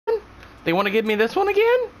They want to give me this one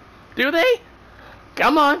again? Do they?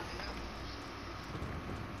 Come on.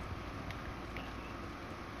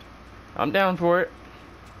 I'm down for it.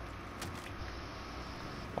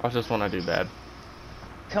 Watch this one I do bad.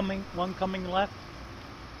 One coming left.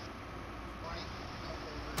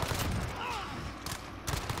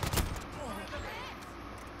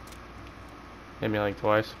 Hit me like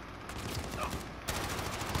twice.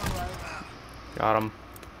 Got him.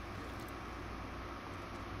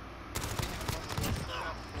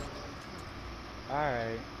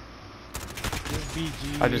 Alright.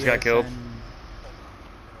 BG. I just got killed.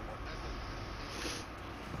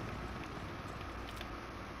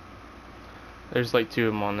 There's like 2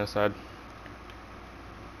 of them on this side.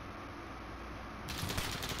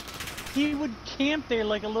 He would camp there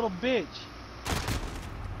like a little bitch.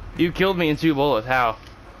 You killed me in 2 bullets. How?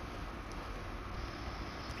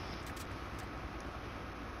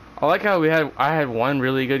 I like how I had one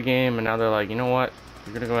really good game, and now they're like, you know what?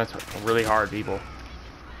 You're gonna go after really hard people.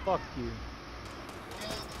 Fuck you.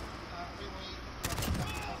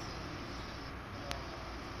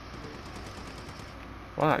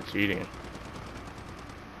 Why not cheating?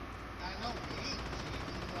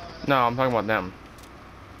 No, I'm talking about them.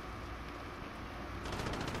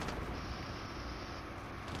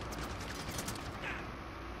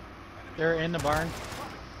 They're in the barn.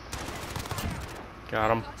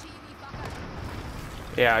 Got him.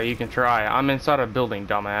 Yeah, you can try. I'm inside a building,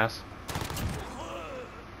 dumbass.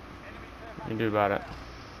 What can you do about it?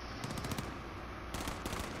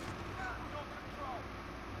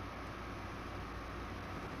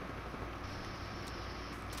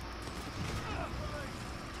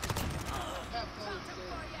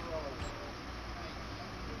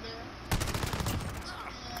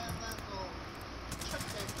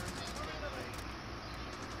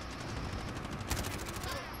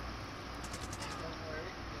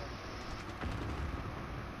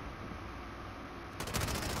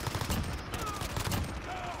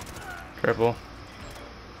 Triple.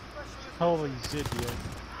 Holy shit, dude.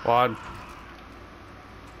 Quad.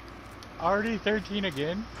 Already 13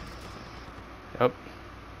 again? Yep.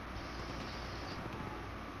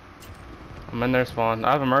 I'm in their spawn.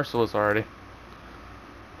 I have a merciless already.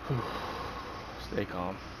 Stay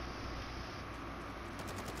calm.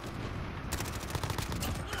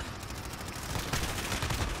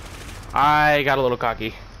 I got a little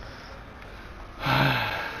cocky.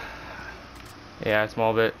 Yeah, a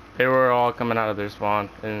small bit. They were all coming out of their spawn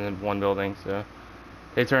in one building, so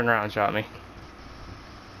they turned around and shot me.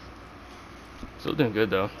 Still doing good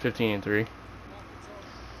though. 15-3.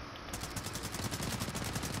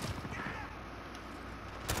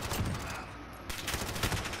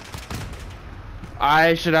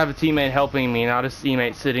 I should have a teammate helping me, not a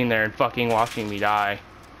teammate sitting there and fucking watching me die.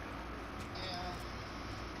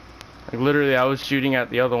 Like literally, I was shooting at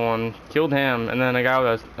the other one, killed him, and then a guy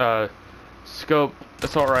with a scope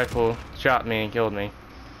assault rifle shot me and killed me.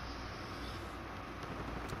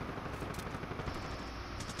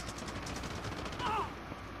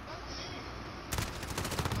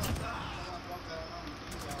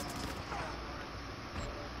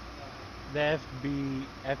 The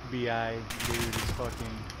FBI dude is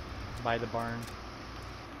fucking by the barn.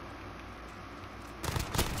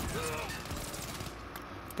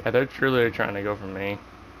 Yeah, they're truly trying to go for me.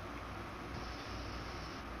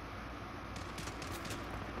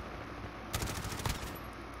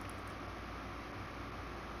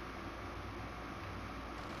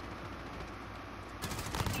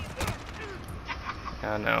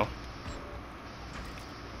 I know.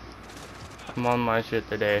 I'm on my shit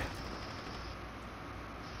today.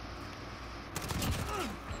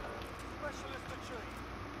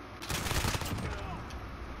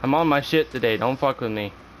 I'm on my shit today. Don't fuck with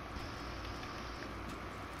me.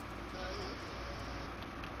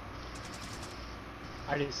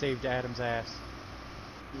 I just saved Adam's ass.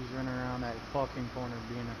 He's running around that fucking corner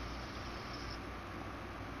being a...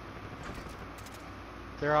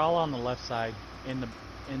 They're all on the left side, in the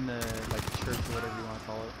like church or whatever you want to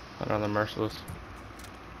call it. Another merciless.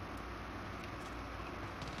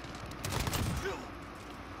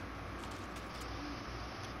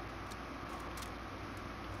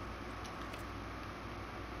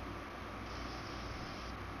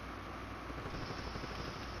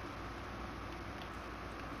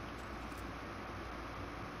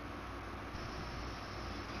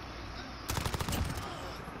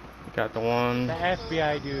 Got the one. The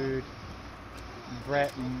FBI dude,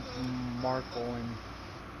 Brett Markle,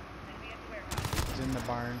 is in the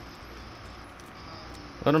barn.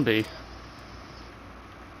 Let him be.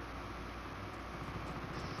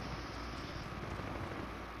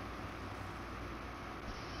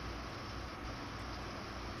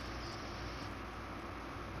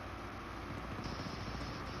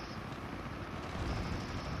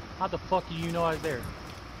 How the fuck do you know I was there?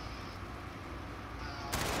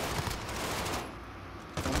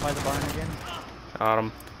 One by the barn again? Got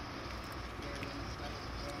him.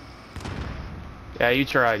 Yeah, you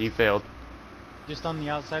tried. You failed. Just on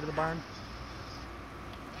the outside of the barn?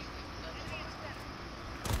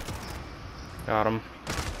 Got him.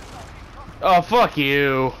 Oh, fuck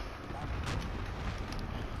you.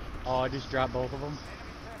 Oh, I just dropped both of them.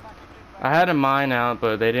 I had a mine out,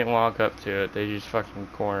 but they didn't walk up to it. They just fucking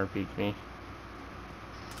corner peeked me.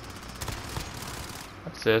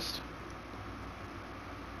 Assist.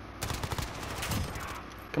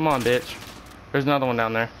 Come on, bitch. There's another one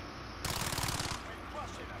down there.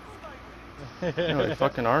 No, they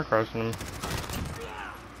fucking are crushing them.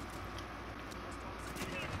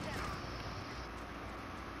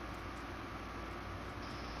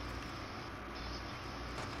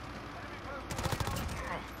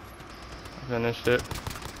 I finished it.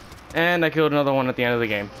 And I killed another one at the end of the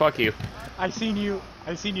game. Fuck you. I seen you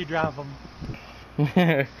drop them.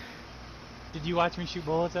 Did you watch me shoot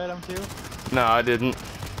bullets at them too? No, I didn't.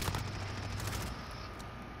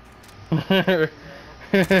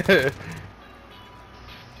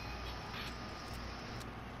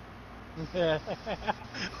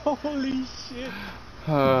 Holy shit.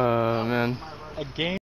 Oh, man. A game